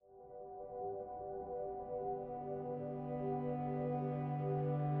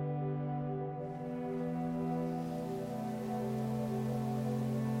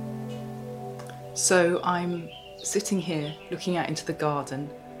So I'm sitting here looking out into the garden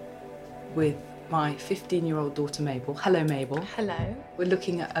with my 15-year-old daughter Mabel. Hello, Mabel. Hello. We're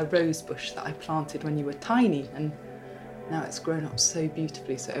looking at a rose bush that I planted when you were tiny, and now it's grown up so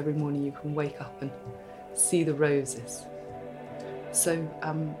beautifully, so every morning you can wake up and see the roses. So,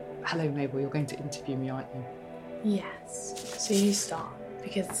 hello Mabel, you're going to interview me, aren't you? Yes. So you start,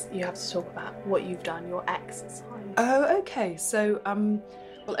 because you have to talk about what you've done, your exercise. Oh, okay. So,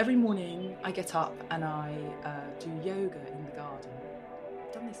 well, every morning I get up and I do yoga in the garden.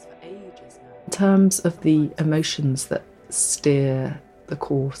 I've done this for ages now. In terms of the emotions that steer the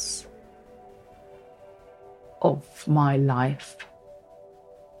course of my life,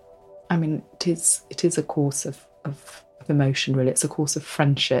 I mean, it is a course of emotion, really. It's a course of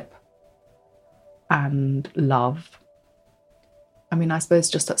friendship and love. I mean, I suppose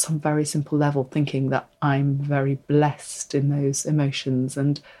just at some very simple level, thinking that I'm very blessed in those emotions,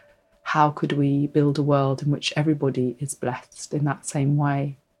 and how could we build a world in which everybody is blessed in that same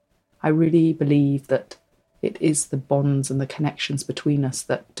way? I really believe that it is the bonds and the connections between us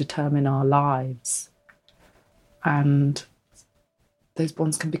that determine our lives. And those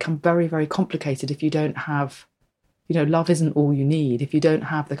bonds can become very, very complicated if you don't have, love isn't all you need. If you don't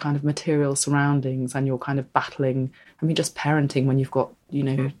have the kind of material surroundings and you're kind of battling, I mean, just parenting when you've got,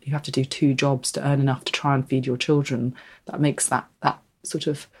 you have to do 2 jobs to earn enough to try and feed your children, that makes that sort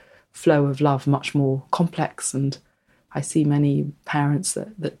of flow of love much more complex. And I see many parents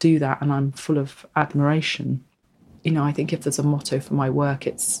that do that, and I'm full of admiration. I think if there's a motto for my work,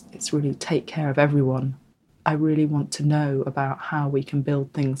 it's really take care of everyone. I really want to know about how we can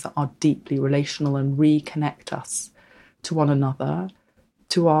build things that are deeply relational and reconnect us to one another,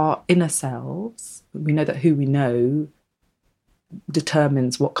 to our inner selves. We know that who we know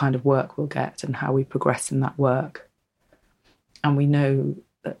determines what kind of work we'll get and how we progress in that work. And we know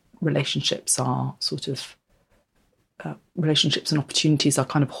that relationships are relationships and opportunities are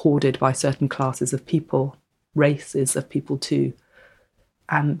kind of hoarded by certain classes of people, races of people too.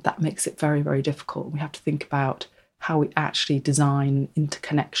 And that makes it very, very difficult. We have to think about how we actually design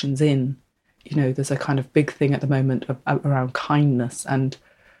interconnections in. There's a kind of big thing at the moment around kindness. And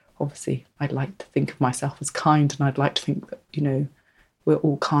obviously, I'd like to think of myself as kind, and I'd like to think that, we're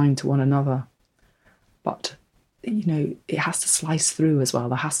all kind to one another. But, it has to slice through as well.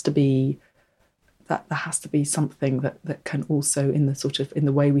 There has to be something that can also, in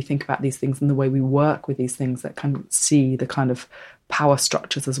the way we think about these things and the way we work with these things, that can see the kind of power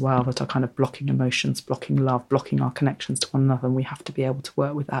structures as well that are kind of blocking emotions, blocking love, blocking our connections to one another. And we have to be able to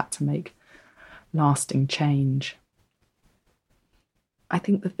work with that to make lasting change. I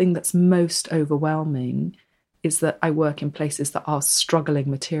think the thing that's most overwhelming is that I work in places that are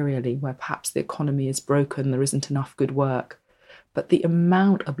struggling materially, where perhaps the economy is broken, there isn't enough good work. But the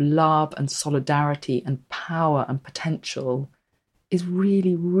amount of love and solidarity and power and potential is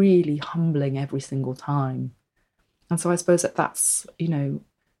really, really humbling every single time. And so I suppose that's,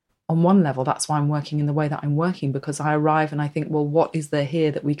 on one level, that's why I'm working in the way that I'm working, because I arrive and I think, well, what is there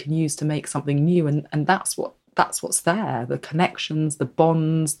here that we can use to make something new? And that's what's there, the connections, the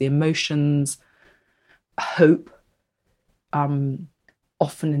bonds, the emotions, hope, often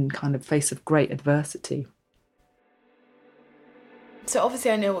in kind of face of great adversity. So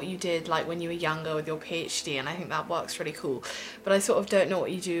obviously I know what you did like when you were younger with your PhD, and I think that works really cool, but I sort of don't know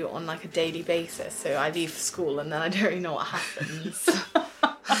what you do on like a daily basis. So I leave school and then I don't really know what happens.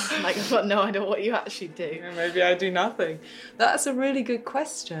 Like, I've got no idea what you actually do. Yeah, maybe I do nothing. That's a really good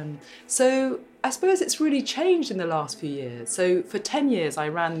question. So I suppose it's really changed in the last few years. So for 10 years I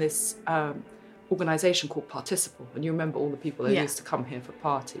ran this organisation called Participle, and you remember all the people that used to come here for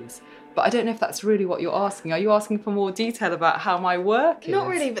parties. But I don't know if that's really what you're asking. Are you asking for more detail about how my work is? Not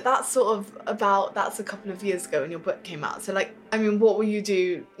really, but that's that's a couple of years ago when your book came out. So like, I mean, what will you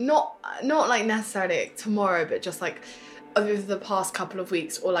do? Not like necessarily like tomorrow, but just like over the past couple of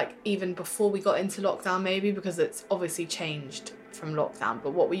weeks, or like even before we got into lockdown maybe, because it's obviously changed from lockdown.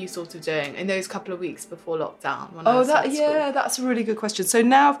 But what were you sort of doing in those couple of weeks before lockdown? That's a really good question. So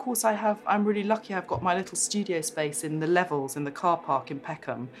now, of course, I'm really lucky. I've got my little studio space in the Levels in the car park in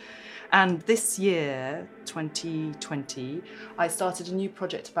Peckham. And this year, 2020, I started a new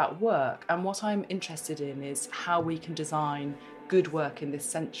project about work. And what I'm interested in is how we can design good work in this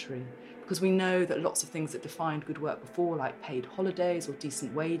century. Because we know that lots of things that defined good work before, like paid holidays or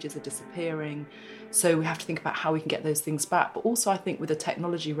decent wages, are disappearing. So we have to think about how we can get those things back. But also, I think with the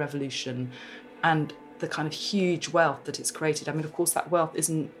technology revolution and the kind of huge wealth that it's created, I mean, of course, that wealth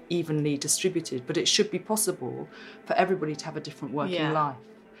isn't evenly distributed, but it should be possible for everybody to have a different working life.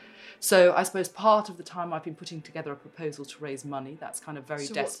 So I suppose part of the time I've been putting together a proposal to raise money. That's kind of very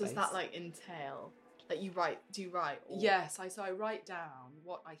desk-based. So what does that like entail? Like do you write? Or... Yes, so I write down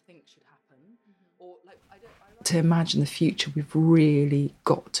what I think should happen. Or like to imagine the future, we've really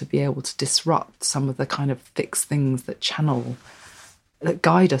got to be able to disrupt some of the kind of fixed things that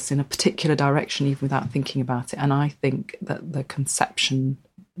guide us in a particular direction, even without thinking about it. And I think that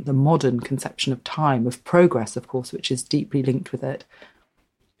the modern conception of time, of progress, of course, which is deeply linked with it,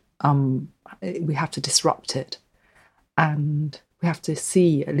 we have to disrupt it. And we have to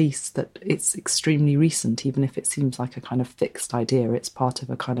see at least that it's extremely recent, even if it seems like a kind of fixed idea. It's part of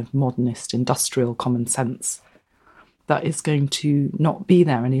a kind of modernist, industrial common sense that is going to not be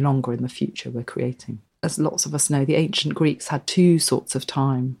there any longer in the future we're creating. As lots of us know, the ancient Greeks had two sorts of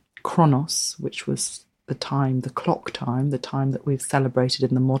time. Chronos, which was the clock time, the time that we've celebrated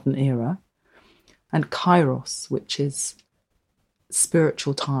in the modern era, and Kairos, which is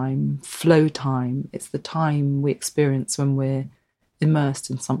spiritual time, flow time. It's the time we experience when we're immersed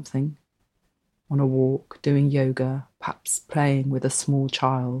in something, on a walk, doing yoga, perhaps playing with a small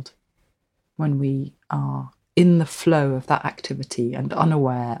child, when we are in the flow of that activity and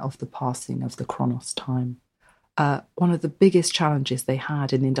unaware of the passing of the Chronos time. One of the biggest challenges they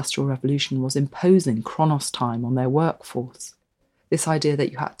had in the Industrial Revolution was imposing Chronos time on their workforce. This idea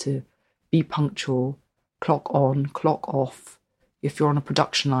that you had to be punctual, clock on, clock off. If you're on a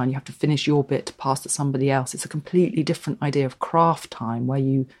production line, you have to finish your bit to pass to somebody else. It's a completely different idea of craft time, where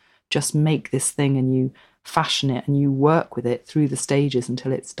you just make this thing and you fashion it and you work with it through the stages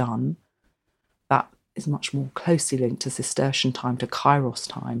until it's done. That is much more closely linked to Cistercian time, to Kairos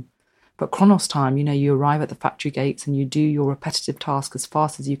time. But Chronos time, you arrive at the factory gates and you do your repetitive task as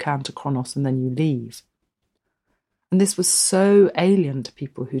fast as you can to Chronos, and then you leave. And this was so alien to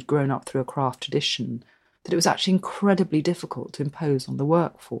people who'd grown up through a craft tradition that it was actually incredibly difficult to impose on the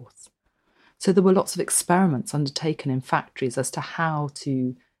workforce. So there were lots of experiments undertaken in factories as to how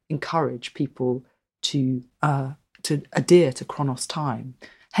to encourage people to adhere to Chronos time.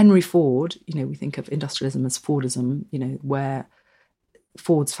 Henry Ford, we think of industrialism as Fordism, where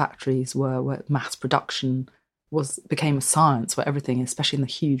Ford's factories where mass production became a science, where everything, especially in the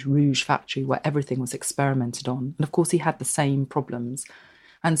huge Rouge factory, where everything was experimented on. And of course he had the same problems.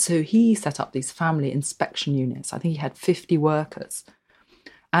 And so he set up these family inspection units. I think he had 50 workers.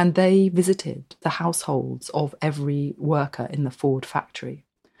 And they visited the households of every worker in the Ford factory.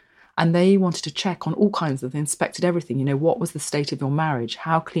 And they wanted to check on all kinds of, they inspected everything. What was the state of your marriage?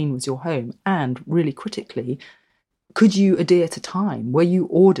 How clean was your home? And really critically, could you adhere to time? Were you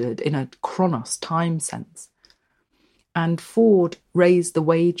ordered in a Chronos time sense? And Ford raised the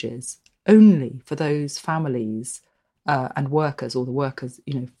wages only for those families and workers, or the workers,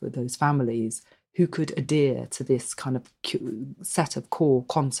 for those families who could adhere to this kind of set of core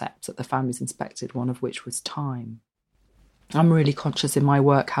concepts that the families inspected, one of which was time. I'm really conscious in my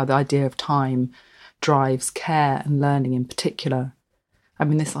work how the idea of time drives care and learning in particular.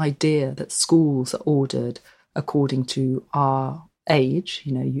 This idea that schools are ordered according to our age,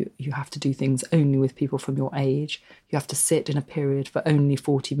 you have to do things only with people from your age. You have to sit in a period for only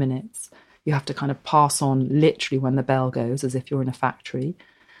 40 minutes. You have to kind of pass on literally when the bell goes, as if you're in a factory.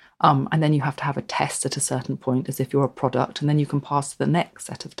 And then you have to have a test at a certain point, as if you're a product, and then you can pass to the next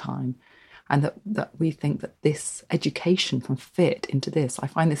set of time. And that we think that this education can fit into this. I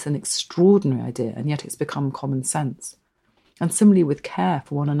find this an extraordinary idea, and yet it's become common sense. And similarly with care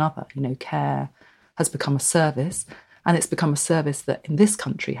for one another, care has become a service, and it's become a service that in this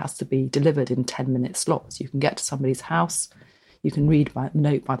country has to be delivered in 10-minute slots. You can get to somebody's house, you can read a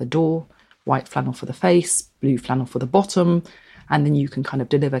note by the door, white flannel for the face, blue flannel for the bottom, and then you can kind of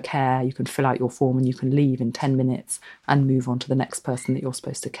deliver care, you can fill out your form, and you can leave in 10 minutes and move on to the next person that you're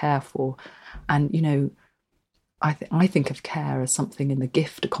supposed to care for. And, I think of care as something in the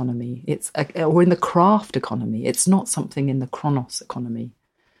gift economy, or in the craft economy. It's not something in the Chronos economy.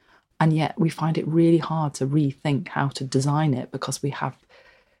 And yet we find it really hard to rethink how to design it,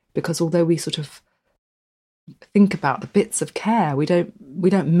 because although we sort of think about the bits of care, we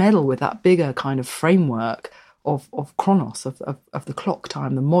don't meddle with that bigger kind of framework of Chronos, of the clock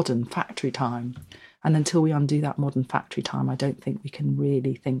time, the modern factory time. And until we undo that modern factory time, I don't think we can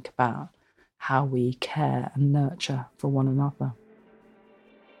really think about how we care and nurture for one another.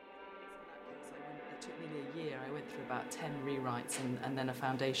 It took nearly a year. I went through about 10 rewrites, and then a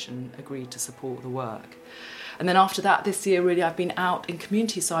foundation agreed to support the work. And then after that, this year, really, I've been out in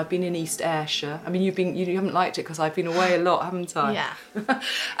community. So I've been in East Ayrshire. You haven't liked it because I've been away a lot, haven't I? Yeah.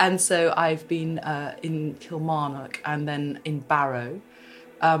 And so I've been in Kilmarnock and then in Barrow.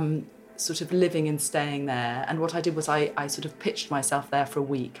 sort of living and staying there. And what I did was I sort of pitched myself there for a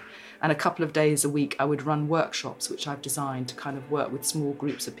week. And a couple of days a week, I would run workshops, which I've designed to kind of work with small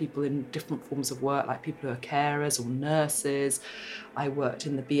groups of people in different forms of work, like people who are carers or nurses. I worked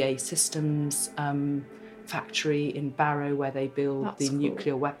in the BAE Systems factory in Barrow, where they build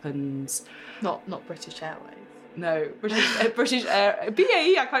nuclear weapons. Not British Airways. No, British Air,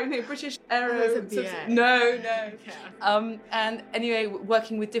 BAE. I can't even think. British Aero. No. Okay. And anyway,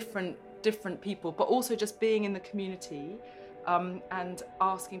 working with different people, but also just being in the community, and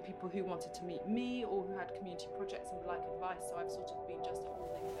asking people who wanted to meet me or who had community projects and would like advice. So I've sort of been just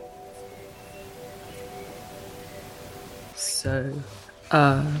holding those. So,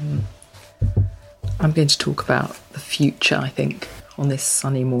 I'm going to talk about the future, I think, on this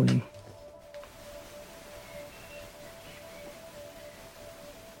sunny morning.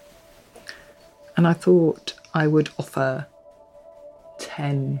 And I thought I would offer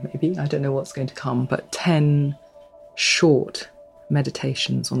 10, maybe, I don't know what's going to come, but 10 short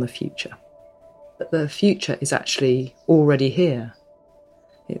meditations on the future. But the future is actually already here.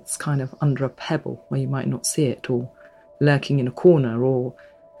 It's kind of under a pebble where you might not see it, or lurking in a corner, or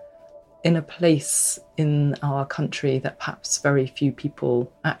in a place in our country that perhaps very few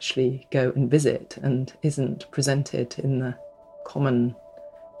people actually go and visit and isn't presented in the common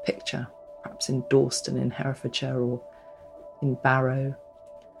picture. Perhaps in Dawston in Herefordshire or in Barrow.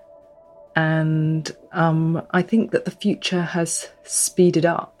 And I think that the future has speeded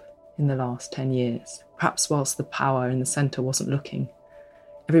up in the last 10 years, perhaps whilst the power in the centre wasn't looking.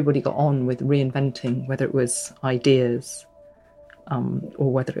 Everybody got on with reinventing, whether it was ideas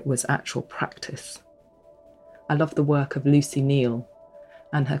or whether it was actual practice. I love the work of Lucy Neal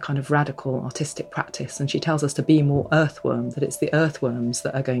and her kind of radical artistic practice, and she tells us to be more earthworm, that it's the earthworms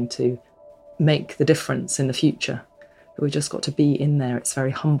that are going to make the difference in the future. But we've just got to be in there. It's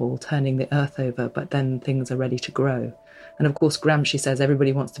very humble, turning the earth over, but then things are ready to grow. And of course, Gramsci says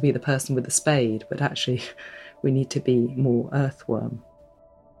everybody wants to be the person with the spade, but actually we need to be more earthworm.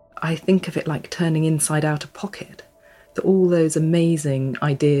 I think of it like turning inside out a pocket, that all those amazing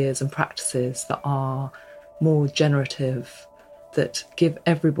ideas and practices that are more generative, that give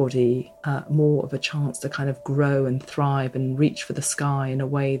everybody more of a chance to kind of grow and thrive and reach for the sky in a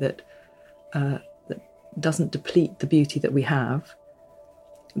way that doesn't deplete the beauty that we have,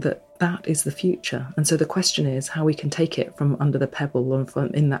 that is the future. And so the question is how we can take it from under the pebble and from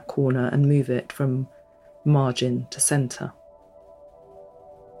in that corner and move it from margin to centre.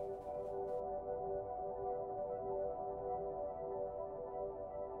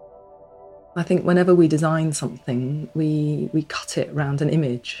 I think whenever we design something, we cut it round an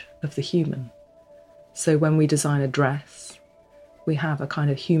image of the human. So when we design a dress, we have a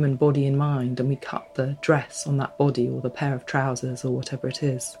kind of human body in mind, and we cut the dress on that body or the pair of trousers or whatever it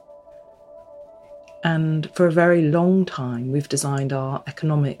is. And for a very long time, we've designed our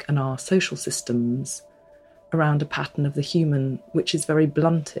economic and our social systems around a pattern of the human, which is very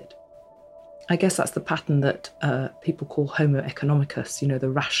blunted. I guess that's the pattern that people call Homo economicus, the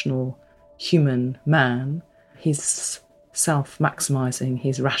rational human man. He's self-maximising,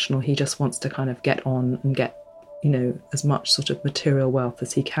 he's rational, he just wants to kind of get on and get as much sort of material wealth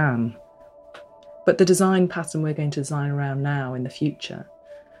as he can. But the design pattern we're going to design around now in the future,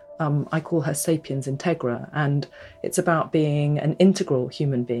 I call her Sapiens Integra, and it's about being an integral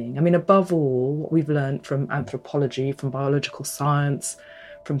human being. I mean, above all, what we've learned from anthropology, from biological science,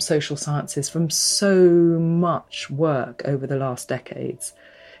 from social sciences, from so much work over the last decades,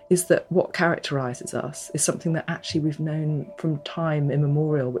 is that what characterises us is something that actually we've known from time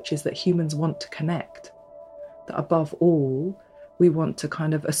immemorial, which is that humans want to connect. That above all, we want to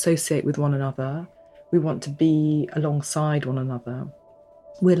kind of associate with one another. We want to be alongside one another.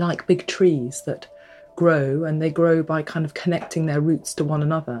 We're like big trees that grow, and they grow by kind of connecting their roots to one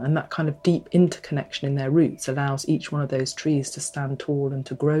another. And that kind of deep interconnection in their roots allows each one of those trees to stand tall and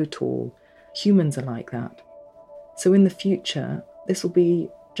to grow tall. Humans are like that. So in the future, this will be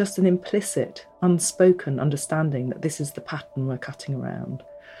just an implicit, unspoken understanding that this is the pattern we're cutting around.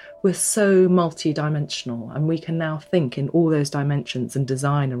 We're so multi-dimensional, and we can now think in all those dimensions and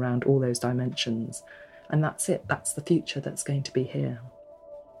design around all those dimensions. And that's it. That's the future that's going to be here.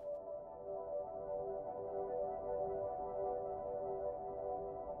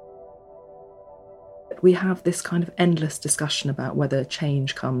 We have this kind of endless discussion about whether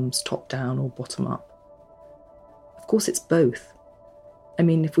change comes top down or bottom up. Of course, it's both. I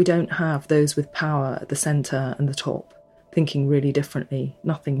mean, if we don't have those with power at the centre and the top thinking really differently,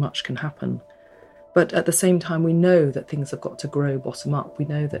 nothing much can happen. But at the same time, we know that things have got to grow bottom up. We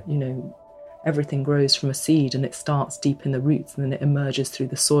know that, everything grows from a seed and it starts deep in the roots and then it emerges through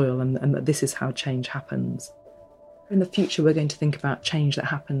the soil, and that this is how change happens. In the future, we're going to think about change that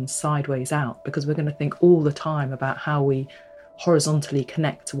happens sideways out, because we're going to think all the time about how we horizontally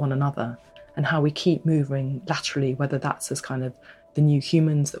connect to one another and how we keep moving laterally, whether that's as kind of the new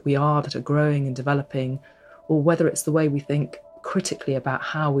humans that we are that are growing and developing, or whether it's the way we think critically about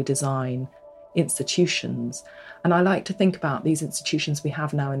how we design institutions. And I like to think about these institutions we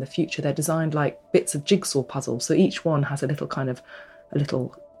have now in the future. They're designed like bits of jigsaw puzzles. So each one has a little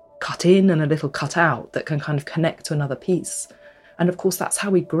cut in and a little cut out that can kind of connect to another piece. And of course, that's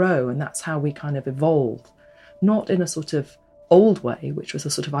how we grow and that's how we kind of evolve, not in a sort of old way, which was a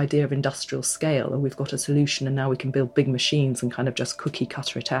sort of idea of industrial scale, and we've got a solution and now we can build big machines and kind of just cookie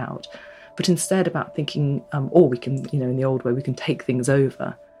cutter it out. But instead about thinking, or we can, in the old way, we can take things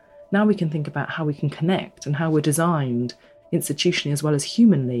over. Now we can think about how we can connect and how we're designed institutionally as well as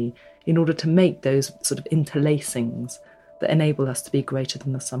humanly in order to make those sort of interlacings that enable us to be greater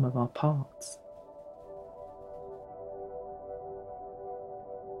than the sum of our parts.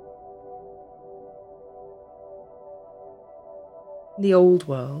 The old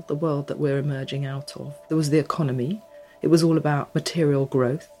world, the world that we're emerging out of, there was the economy. It was all about material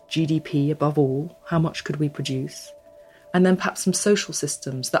growth, GDP above all, how much could we produce? And then perhaps some social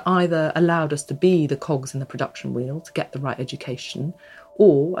systems that either allowed us to be the cogs in the production wheel to get the right education,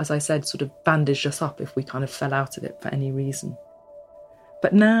 or, as I said, sort of bandaged us up if we kind of fell out of it for any reason.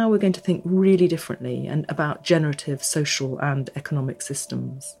 But now we're going to think really differently and about generative social and economic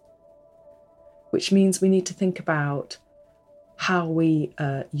systems, which means we need to think about how we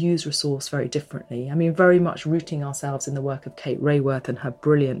use resource very differently. I mean, very much rooting ourselves in the work of Kate Raworth and her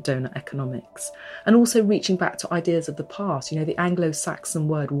brilliant donut economics, and also reaching back to ideas of the past. The Anglo-Saxon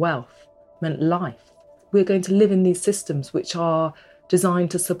word wealth meant life. We're going to live in these systems which are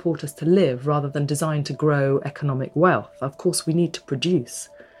designed to support us to live rather than designed to grow economic wealth. Of course, we need to produce,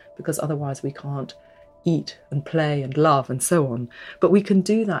 because otherwise we can't eat and play and love and so on. But we can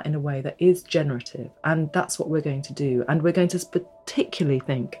do that in a way that is generative, and that's what we're going to do. And we're going to particularly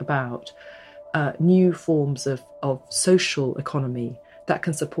think about new forms of social economy that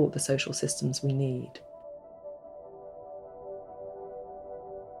can support the social systems we need.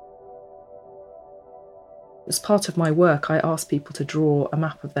 As part of my work, I ask people to draw a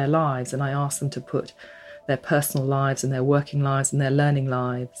map of their lives, and I ask them to put their personal lives and their working lives and their learning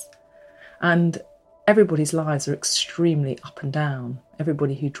lives. And everybody's lives are extremely up and down.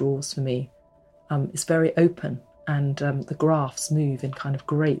 Everybody who draws for me is very open, and the graphs move in kind of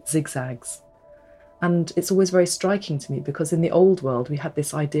great zigzags. And it's always very striking to me, because in the old world we had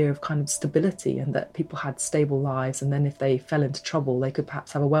this idea of kind of stability, and that people had stable lives, and then if they fell into trouble they could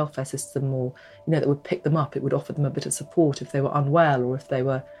perhaps have a welfare system, or that would pick them up. It would offer them a bit of support if they were unwell or if they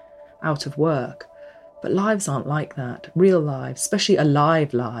were out of work. But lives aren't like that. Real lives, especially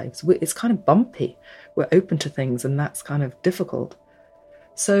alive lives, it's kind of bumpy. We're open to things, and that's kind of difficult.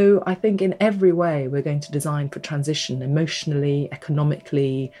 So I think in every way we're going to design for transition, emotionally,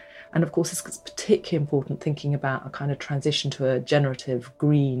 economically, and of course it's particularly important thinking about a kind of transition to a generative,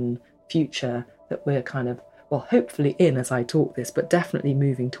 green future that we're kind of, hopefully in as I talk this, but definitely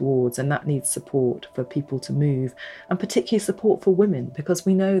moving towards, and that needs support for people to move, and particularly support for women, because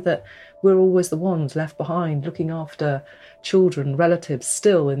we know that we're always the ones left behind looking after children, relatives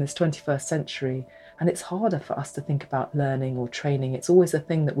still in this 21st century, and it's harder for us to think about learning or training. It's always a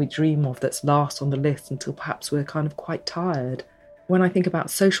thing that we dream of that's last on the list until perhaps we're kind of quite tired. When I think about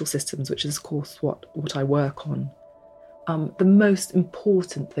social systems, which is of course what I work on, the most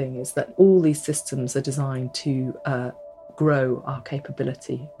important thing is that all these systems are designed to grow our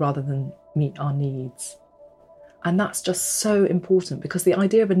capability rather than meet our needs. And that's just so important, because the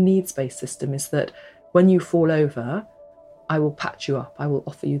idea of a needs-based system is that when you fall over, I will patch you up, I will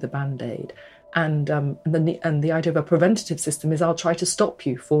offer you the Band-Aid. And the idea of a preventative system is I'll try to stop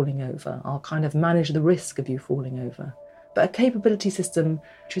you falling over, I'll kind of manage the risk of you falling over. But a capability system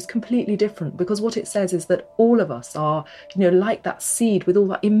which is completely different, because what it says is that all of us are, like that seed with all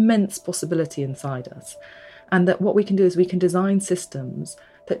that immense possibility inside us. And that what we can do is we can design systems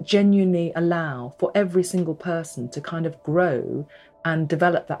that genuinely allow for every single person to kind of grow and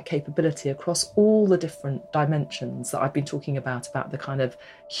develop that capability across all the different dimensions that I've been talking about the kind of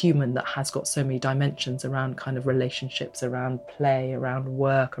human that has got so many dimensions around kind of relationships, around play, around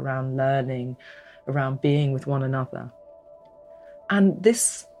work, around learning, around being with one another. And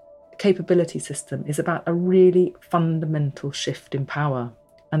this capability system is about a really fundamental shift in power.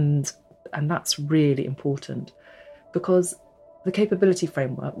 And that's really important, because The capability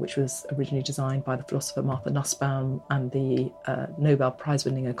framework, which was originally designed by the philosopher Martha Nussbaum and the Nobel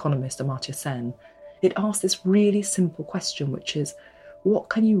Prize-winning economist Amartya Sen, it asks this really simple question, which is, what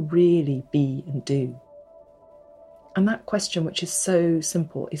can you really be and do? And that question, which is so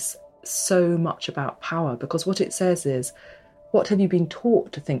simple, is so much about power, because what it says is, what have you been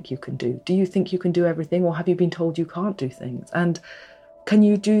taught to think you can do? Do you think you can do everything, or have you been told you can't do things? And can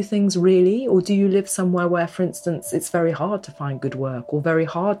you do things really? Or do you live somewhere where, for instance, it's very hard to find good work or very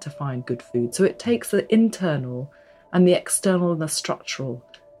hard to find good food? So it takes the internal and the external and the structural,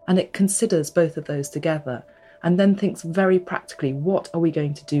 and it considers both of those together and then thinks very practically, what are we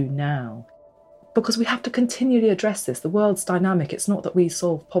going to do now? Because we have to continually address this. The world's dynamic. It's not that we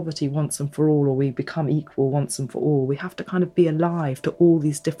solve poverty once and for all, or we become equal once and for all. We have to kind of be alive to all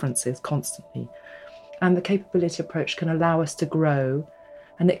these differences constantly. And the capability approach can allow us to grow,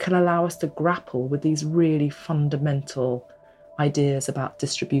 and it can allow us to grapple with these really fundamental ideas about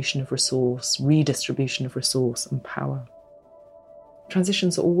distribution of resource, redistribution of resource and power.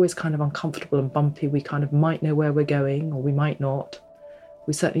 Transitions are always kind of uncomfortable and bumpy. We kind of might know where we're going, or we might not.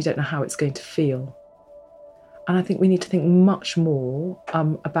 We certainly don't know how it's going to feel. And I think we need to think much more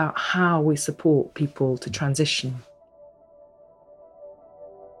about how we support people to transition.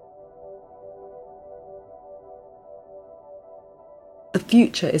 The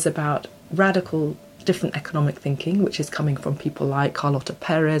future is about radical different economic thinking, which is coming from people like Carlota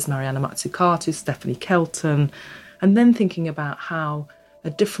Perez, Mariana Mazzucato, Stephanie Kelton, and then thinking about how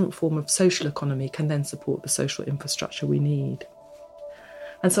a different form of social economy can then support the social infrastructure we need.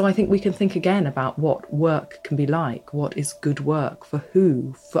 And so I think we can think again about what work can be like, what is good work, for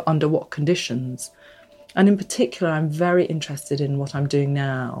who, for under what conditions. And in particular, I'm very interested in what I'm doing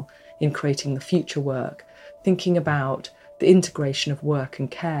now in creating the future work, thinking about the integration of work and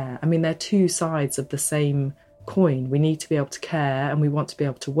care. I mean, they're two sides of the same coin. We need to be able to care and we want to be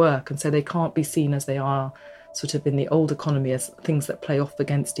able to work. And so they can't be seen as they are sort of in the old economy as things that play off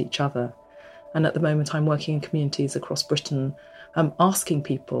against each other. And at the moment, I'm working in communities across Britain, asking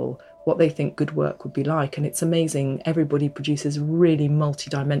people what they think good work would be like. And it's amazing. Everybody produces really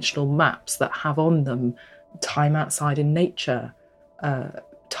multi-dimensional maps that have on them time outside in nature,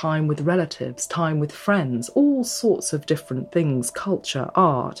 time with relatives, time with friends, all sorts of different things, culture,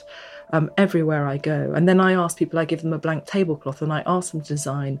 art, everywhere I go. And then I ask people, I give them a blank tablecloth and I ask them to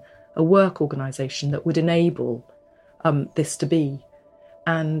design a work organisation that would enable this to be.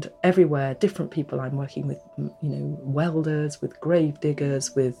 And everywhere, different people I'm working with, welders, with grave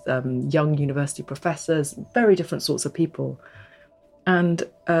diggers, with young university professors, very different sorts of people. And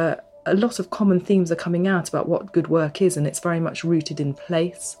a lot of common themes are coming out about what good work is, and it's very much rooted in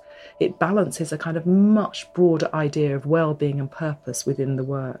place. It balances a kind of much broader idea of well-being and purpose within the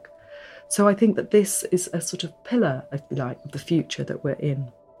work. So I think that this is a sort of pillar, if you like, of the future that we're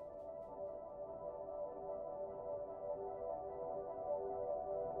in.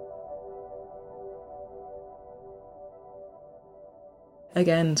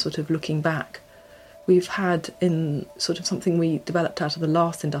 Again, sort of looking back, we've had in sort of something we developed out of the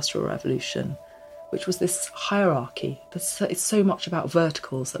last industrial revolution, which was this hierarchy. It's so much about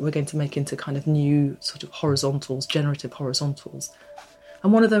verticals that we're going to make into kind of new sort of horizontals, generative horizontals.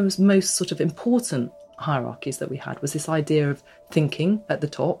 And one of those most sort of important hierarchies that we had was this idea of thinking at the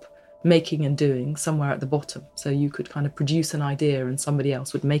top, making and doing somewhere at the bottom. So you could kind of produce an idea and somebody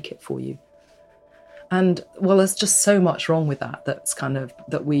else would make it for you. And well, there's just so much wrong with that. That's kind of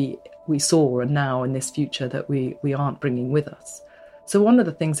that we saw, and now in this future that we aren't bringing with us. So one of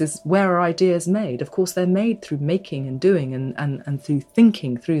the things is, where are ideas made? Of course, they're made through making and doing and through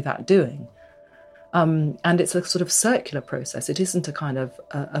thinking through that doing. And it's a sort of circular process. It isn't a kind of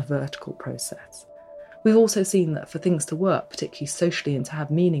a vertical process. We've also seen that for things to work, particularly socially, and to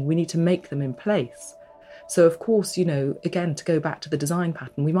have meaning, we need to make them in place. So of course, again, to go back to the design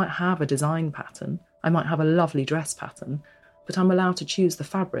pattern, we might have a design pattern. I might have a lovely dress pattern, but I'm allowed to choose the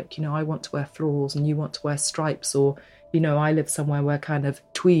fabric. I want to wear florals and you want to wear stripes, or, I live somewhere where kind of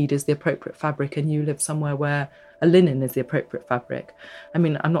tweed is the appropriate fabric and you live somewhere where a linen is the appropriate fabric. I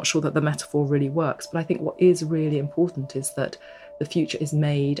mean, I'm not sure that the metaphor really works, but I think what is really important is that the future is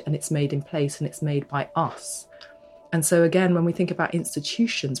made, and it's made in place, and it's made by us. And so again, when we think about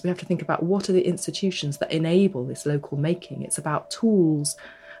institutions, we have to think about what are the institutions that enable this local making. It's about tools,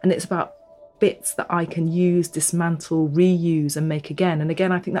 and it's about bits that I can use, dismantle, reuse and make again. And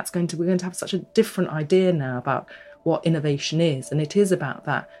again, I think we're going to have such a different idea now about what innovation is. And it is about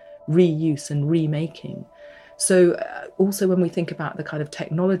that reuse and remaking. So also when we think about the kind of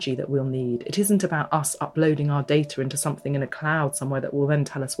technology that we'll need, it isn't about us uploading our data into something in a cloud somewhere that will then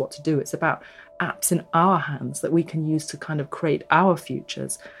tell us what to do. It's about apps in our hands that we can use to kind of create our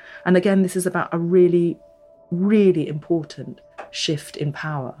futures. And again, this is about a really, really important shift in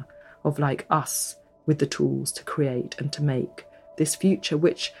power of like us with the tools to create and to make this future,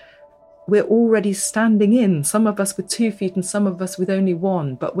 which we're already standing in, some of us with 2 feet and some of us with only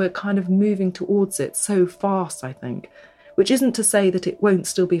 1, but we're kind of moving towards it so fast, I think, which isn't to say that it won't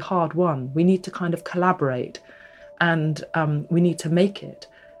still be hard won. We need to kind of collaborate and we need to make it.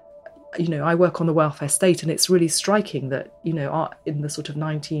 You know, I work on the welfare state, and it's really striking that, you know, in the sort of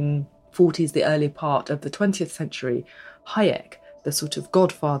 1940s, the early part of the 20th century, Hayek, the sort of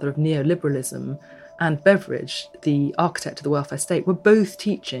godfather of neoliberalism, and Beveridge, the architect of the welfare state, were both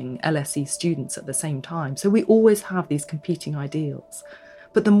teaching LSE students at the same time. So we always have these competing ideals.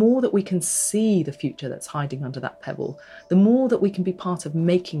 But the more that we can see the future that's hiding under that pebble, the more that we can be part of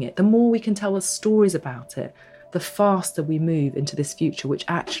making it, the more we can tell us stories about it, the faster we move into this future, which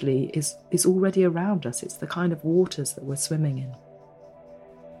actually is already around us. It's the kind of waters that we're swimming in.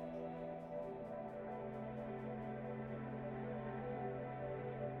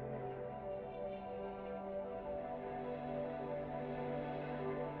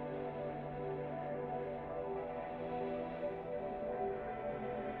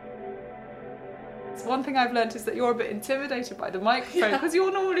 One thing I've learned is that you're a bit intimidated by the microphone because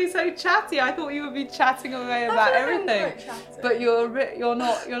you're normally so chatty. I thought you would be chatting away about everything, but you're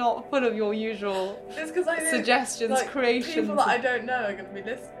not full of your usual suggestions, like, creations. People that I don't know are going to be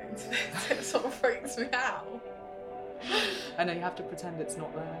listening to this. It sort of freaks me out. I know, you have to pretend it's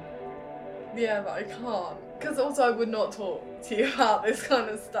not there. Yeah, but I can't, because also I would not talk to you about this kind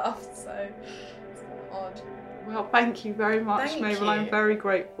of stuff, so it's hard. Well, thank you very much, Mabel. I'm very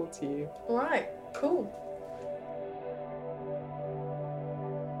grateful to you. All right. Cool.